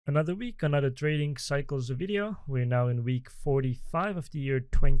Another week, another trading cycles video. We're now in week 45 of the year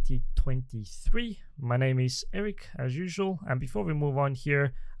 2023. My name is Eric, as usual. And before we move on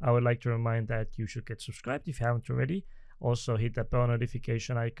here, I would like to remind that you should get subscribed if you haven't already. Also, hit that bell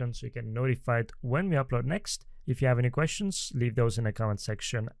notification icon so you get notified when we upload next. If you have any questions, leave those in the comment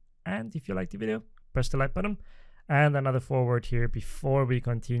section. And if you like the video, press the like button. And another forward here before we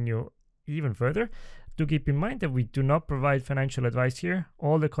continue even further. Do keep in mind that we do not provide financial advice here.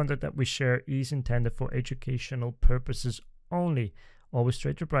 All the content that we share is intended for educational purposes only. Always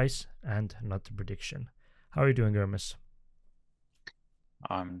trade the price and not the prediction. How are you doing, Hermes?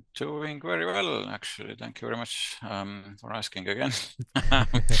 I'm doing very well, actually. Thank you very much for asking again.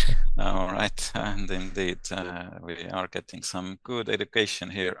 All right, and indeed, we are getting some good education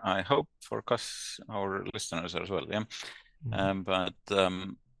here, I hope, for our listeners as well. Yeah,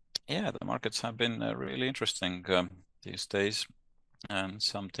 yeah, the markets have been really interesting these days, and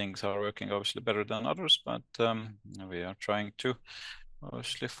some things are working obviously better than others, but we are trying to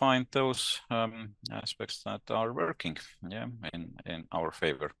obviously find those aspects that are working, yeah, in our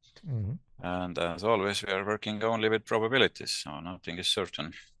favor. And as always, we are working only with probabilities, so nothing is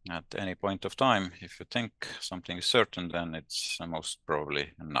certain at any point of time. If you think something is certain, then it's most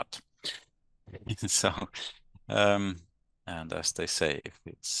probably not. So, and as they say,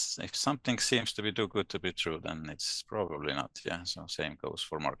 if something seems to be too good to be true, then it's probably not. Yeah, so same goes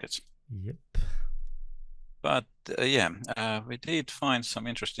for markets. Yep. But we did find some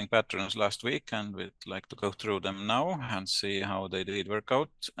interesting patterns last week, and we'd like to go through them now and see how they did work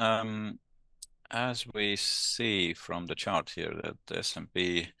out. As we see from the chart here, that the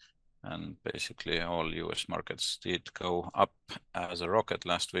S&P and basically all US markets did go up as a rocket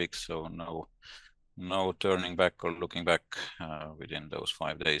last week, so no turning back or looking back within those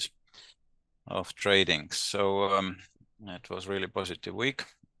 5 days of trading. So it was really positive week.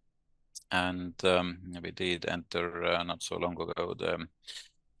 And we did enter not so long ago the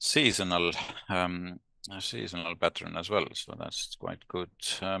seasonal pattern as well. So that's quite good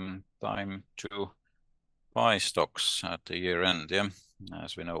time to buy stocks at the year end, yeah,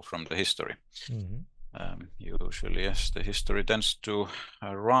 as we know from the history. Usually, yes, the history tends to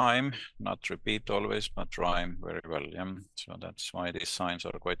rhyme, not repeat always, but rhyme very well. Yeah? So that's why these signs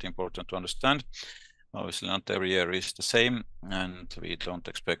are quite important to understand. Obviously, not every year is the same, and we don't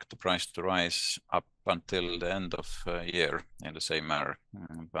expect the price to rise up until the end of year in the same manner,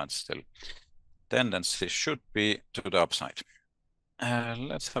 but still, tendency should be to the upside.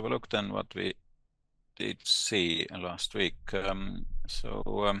 Let's have a look then what we did see last week.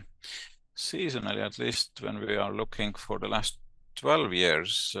 Seasonally, at least when we are looking for the last 12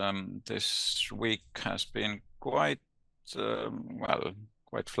 years, this week has been quite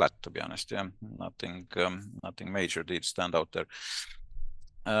flat, to be honest. Yeah, nothing major did stand out there.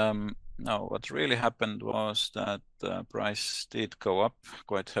 Now, what really happened was that the price did go up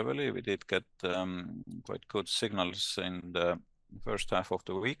quite heavily. We did get quite good signals in the first half of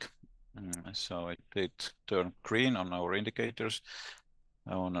the week. So it did turn green on our indicators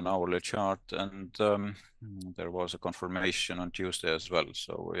on an hourly chart, and there was a confirmation on Tuesday as well.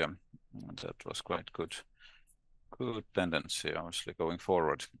 So yeah, that was quite good tendency, obviously, going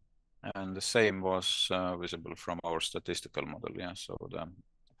forward. And the same was visible from our statistical model. Yeah, so the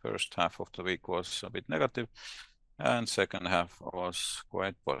first half of the week was a bit negative, and second half was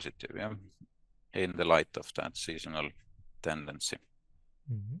quite positive. Yeah, in the light of that seasonal tendency.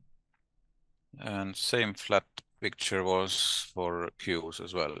 And same flat picture was for Qs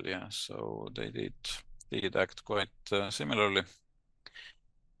as well. Yeah, so they did act quite similarly,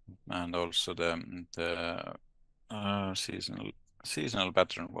 and also the seasonal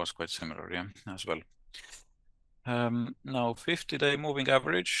pattern was quite similar, yeah, as well. Now 50-day moving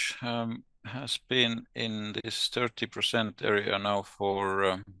average has been in this 30% area now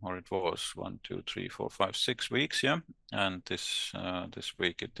for, or it was 1, 2, 3, 4, 5, 6 weeks, yeah, and this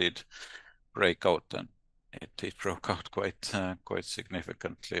week it did break out, and it broke out quite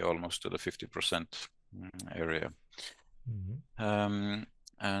significantly, almost to the 50% area.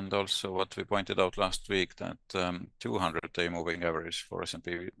 And also what we pointed out last week, that 200-day moving average for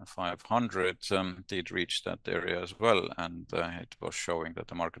S&P 500 did reach that area as well, and it was showing that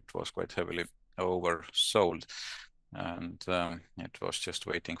the market was quite heavily oversold, and it was just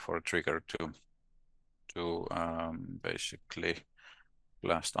waiting for a trigger to basically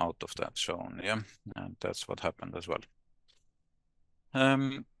blast out of that zone, yeah, and that's what happened as well.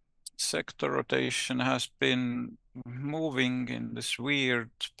 Sector rotation has been moving in this weird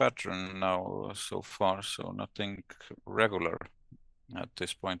pattern now so far, so nothing regular at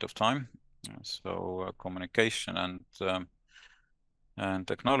this point of time. So communication and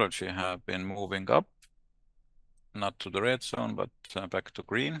technology have been moving up, not to the red zone, but back to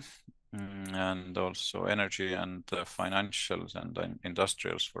green. And also energy and financials and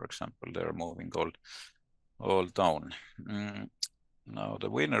industrials, for example, they're moving all down. Now the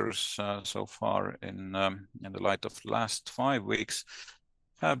winners so far in the light of last 5 weeks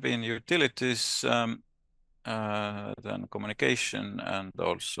have been utilities, then communication, and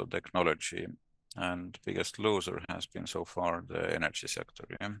also technology. And biggest loser has been so far the energy sector.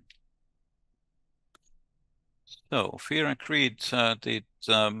 Yeah? So fear and greed did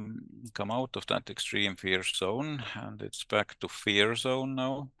come out of that extreme fear zone, and it's back to fear zone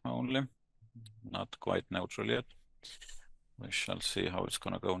now only, not quite neutral yet. We shall see how it's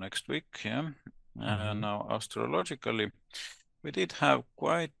going to go next week. Yeah. Now astrologically, we did have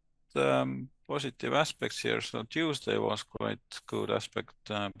quite positive aspects here. So Tuesday was quite good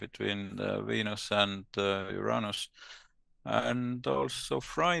aspect between Venus and Uranus, and also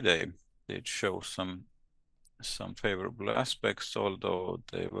Friday did show some favorable aspects, although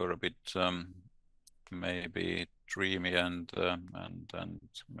they were a bit maybe dreamy and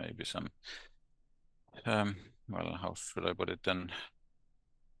maybe some well, how should I put it then?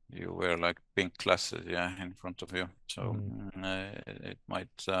 You wear like pink glasses, yeah, in front of you, so it might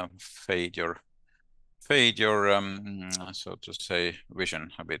fade your so to say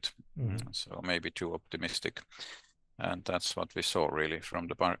vision a bit. So maybe too optimistic, and that's what we saw really from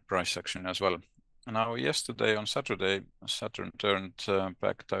the price action as well. Now yesterday on Saturday, Saturn turned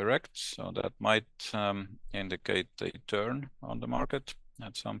back direct, so that might indicate a turn on the market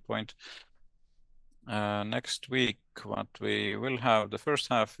at some point. Next week, what we will have, the first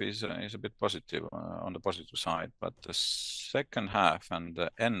half is a bit positive on the positive side, but the second half and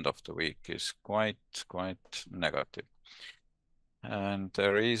the end of the week is quite negative. And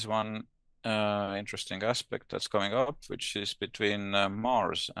there is one interesting aspect that's coming up, which is between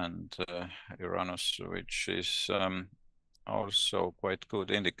Mars and Uranus, which is also quite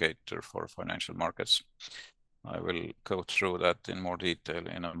good indicator for financial markets. I will go through that in more detail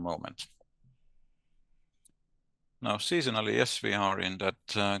in a moment. Now, seasonally, yes, we are in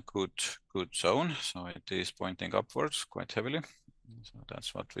that good zone, so it is pointing upwards quite heavily. So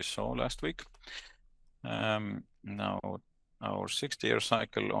that's what we saw last week. Now, our 60-year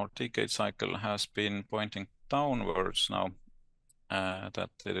cycle or decade cycle has been pointing downwards now. That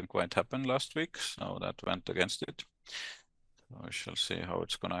didn't quite happen last week, so that went against it. So we shall see how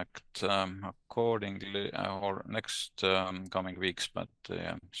it's going to act accordingly or next coming weeks, but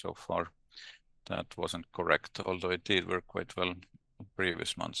so far that wasn't correct, although it did work quite well in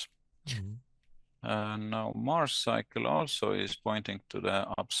previous months. Now Mars cycle also is pointing to the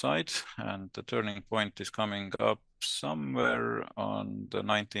upside, and the turning point is coming up somewhere on the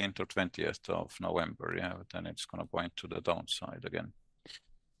 19th or 20th of November. Yeah, then it's going to point to the downside again.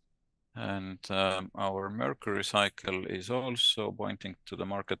 And our Mercury cycle is also pointing to the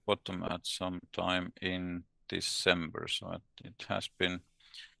market bottom at some time in December. So it has been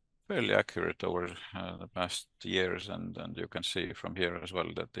fairly accurate over the past years, and you can see from here as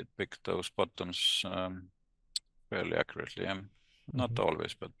well that it picked those bottoms fairly accurately. Not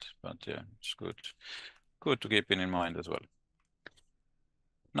always, but yeah, it's good to keep in mind as well.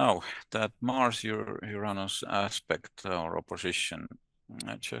 Now that Mars-Uranus aspect or opposition,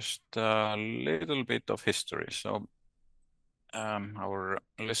 just a little bit of history. So our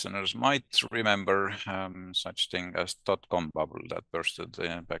listeners might remember such thing as .com bubble that bursted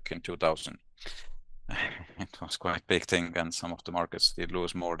back in 2000. It was quite a big thing, and some of the markets did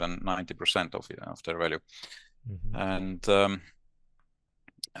lose more than 90% of their value. And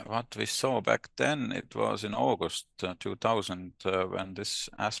what we saw back then, it was in August 2000 when this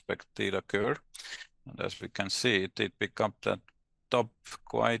aspect did occur. And as we can see, it did pick up that top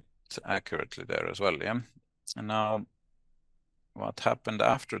quite accurately there as well. Yeah. And now, what happened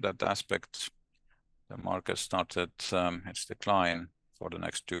after that aspect? The market started its decline for the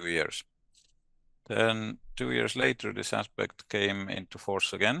next 2 years. Then 2 years later, this aspect came into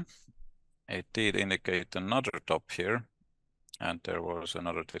force again. It did indicate another top here, and there was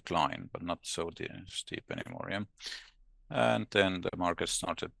another decline, but not so steep anymore. Yeah? And then the market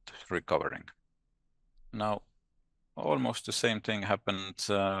started recovering. Now, almost the same thing happened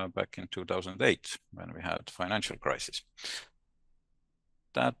back in 2008 when we had financial crisis.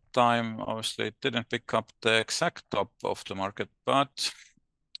 That time, obviously, it didn't pick up the exact top of the market, but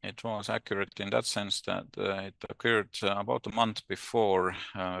it was accurate in that sense that it occurred about a month before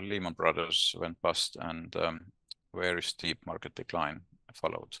Lehman Brothers went bust, and very steep market decline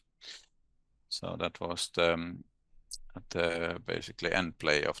followed. So that was the basically end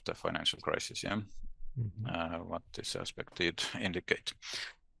play of the financial crisis. Yeah. what this aspect did indicate.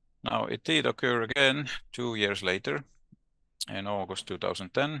 Now, it did occur again 2 years later in August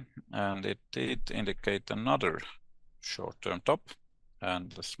 2010, and it did indicate another short-term top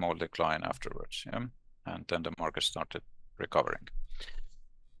and a small decline afterwards. Yeah? And then the market started recovering.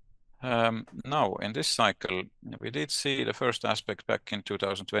 Now, in this cycle, we did see the first aspect back in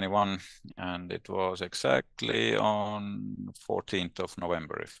 2021, and it was exactly on 14th of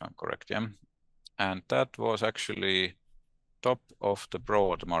November, if I'm correct. Yeah? And that was actually top of the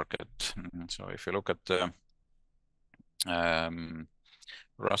broad market. So if you look at the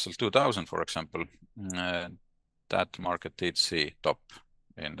Russell 2000, for example, that market did see top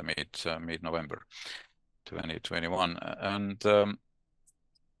in the mid-November 2021, and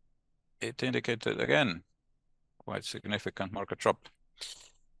it indicated again quite significant market drop.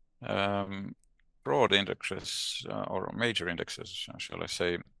 Broad indexes or major indexes, shall I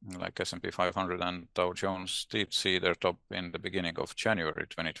say, like S&P 500 and Dow Jones did see their top in the beginning of January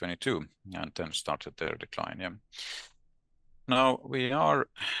 2022 and then started their decline. Yeah. Now we are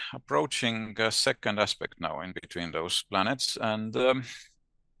approaching a second aspect now in between those planets, and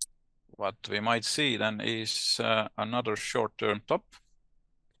what we might see then is another short-term top.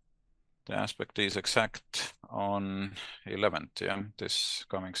 The aspect is exact on 11th, yeah, this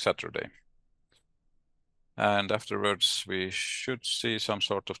coming Saturday. And afterwards, we should see some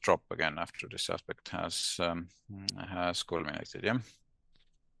sort of drop again after this aspect has culminated, yeah.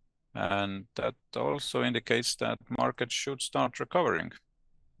 And that also indicates that market should start recovering.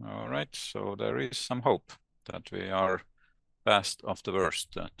 All right, so there is some hope that we are past of the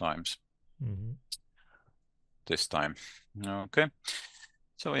worst times this time. Okay.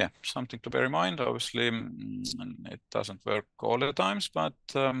 So yeah, something to bear in mind. Obviously, it doesn't work all the times, but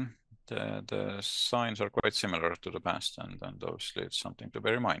the signs are quite similar to the past, and obviously it's something to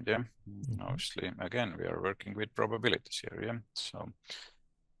bear in mind. Yeah, obviously, again, we are working with probabilities here. Yeah, so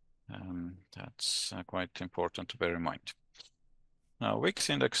that's quite important to bear in mind. Now, VIX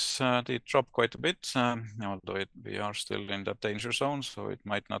index did drop quite a bit, although we are still in that danger zone, so it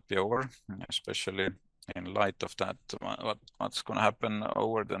might not be over, especially in light of that, what's going to happen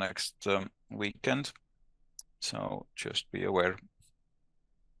over the next weekend. So just be aware.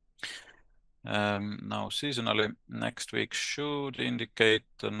 Now, seasonally, next week should indicate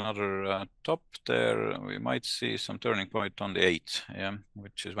another top there. We might see some turning point on the 8th, yeah,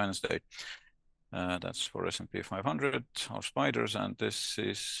 which is Wednesday. That's for S&P 500 or spiders, and this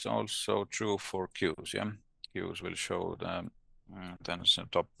is also true for Qs. Yeah, Qs will show the then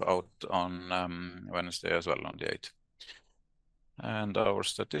top out on Wednesday as well on the 8th. And our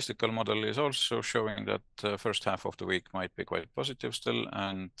statistical model is also showing that the first half of the week might be quite positive still,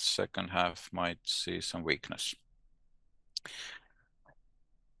 and second half might see some weakness.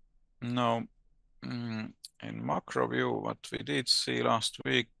 Now, in macro view, what we did see last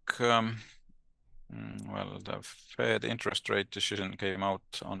week, well, the Fed interest rate decision came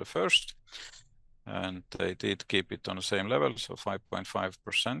out on the 1st, and they did keep it on the same level, so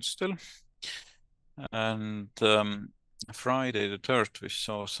 5.5% still. And Friday the 3rd, we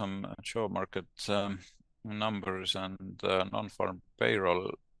saw some job market numbers, and non-farm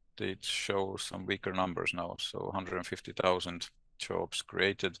payroll did show some weaker numbers now, so 150,000 jobs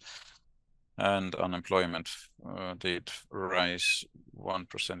created, and unemployment did rise 1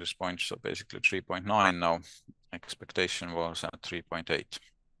 percentage point, so basically 3.9 now. Expectation was at 3.8.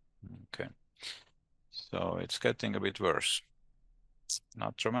 Okay, so it's getting a bit worse.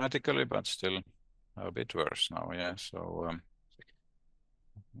 Not dramatically, but still a bit worse now, yeah. So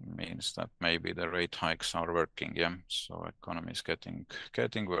means that maybe the rate hikes are working, yeah. So economy is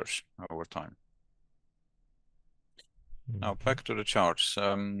getting worse over time. Now back to the charts.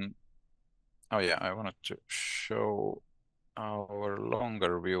 Oh yeah, I wanted to show our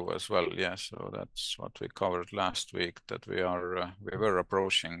longer view as well. Yeah, so that's what we covered last week, that we were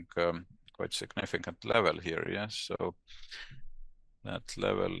approaching quite significant level here. Yeah, so that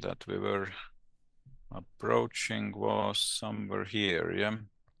level that we were approaching was somewhere here. Yeah,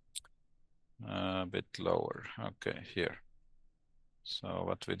 a bit lower. Okay, here. So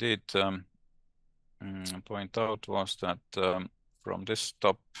what we did point out was that from this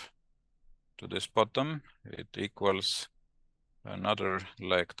top to this bottom, it equals another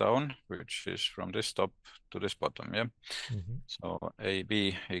leg down, which is from this top to this bottom. Yeah. So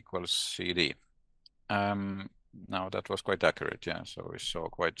AB equals CD. Now that was quite accurate. Yeah. So we saw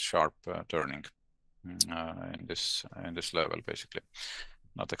quite sharp turning in this level, basically.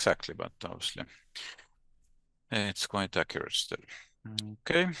 Not exactly, but obviously it's quite accurate still.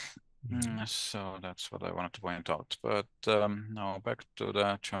 Okay. So that's what I wanted to point out. But now back to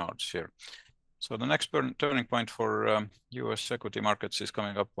the charts here. So the next turning point for US equity markets is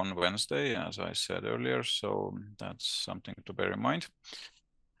coming up on Wednesday, as I said earlier. So that's something to bear in mind.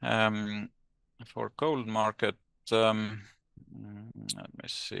 For gold market, let me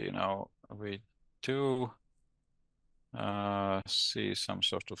see now. We do see some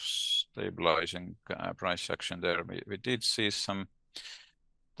sort of stabilizing price action there. We did see some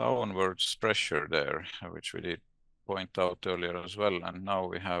downwards pressure there, which we did point out earlier as well, and now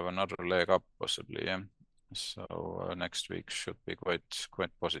we have another leg up possibly. Yeah? So next week should be quite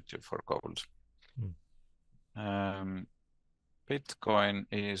positive for gold. Bitcoin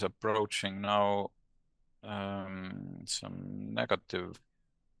is approaching now some negative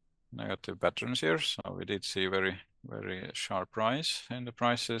patterns here. So we did see very sharp rise in the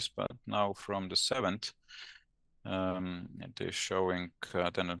prices, but now from the 7th, it is showing a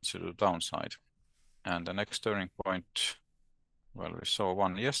tendency to the downside. And the next turning point, well, we saw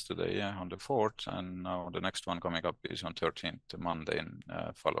one yesterday, yeah, on the 4th, and now the next one coming up is on 13th, Monday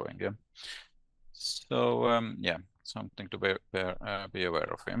following, yeah. So yeah, something to be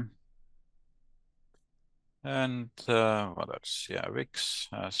aware of him. And what else? Yeah, VIX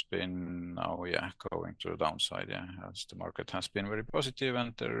has been now, yeah, going to the downside, yeah, as the market has been very positive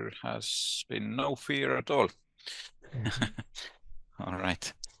and there has been no fear at all. All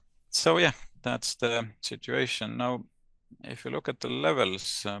right. So yeah, that's the situation. Now, if you look at the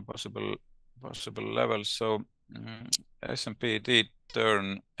levels, possible levels, so S&P did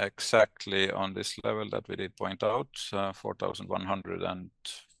turn exactly on this level that we did point out,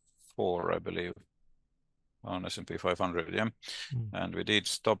 4,104, I believe, on S&P 500, yeah. And we did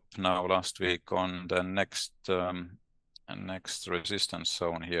stop now last week on the next resistance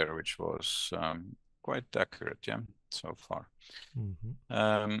zone here, which was quite accurate, yeah, so far.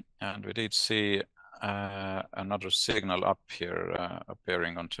 And we did see another signal up here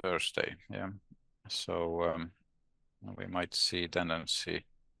appearing on Thursday, yeah. So we might see tendency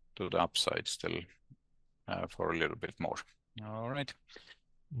to the upside still for a little bit more. All right.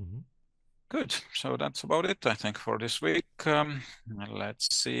 Good. So that's about it, I think, for this week. Let's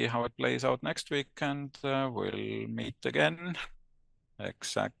see how it plays out next week, and we'll meet again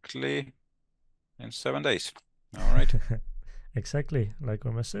exactly in 7 days. All right. Exactly. Like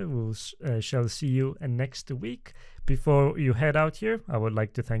Roman said, we shall see you next week. Before you head out here, I would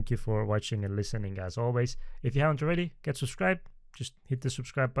like to thank you for watching and listening as always. If you haven't already, get subscribed. Just hit the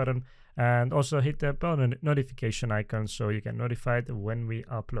subscribe button and also hit the bell notification icon so you get notified when we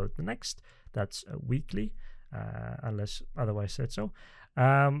upload the next. That's weekly, unless otherwise said so.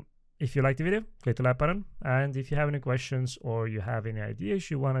 If you like the video, click the like button. And if you have any questions or you have any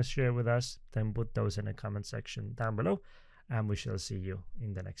ideas you want to share with us, then put those in the comment section down below. And we shall see you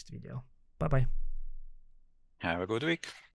in the next video. Bye-bye. Have a good week.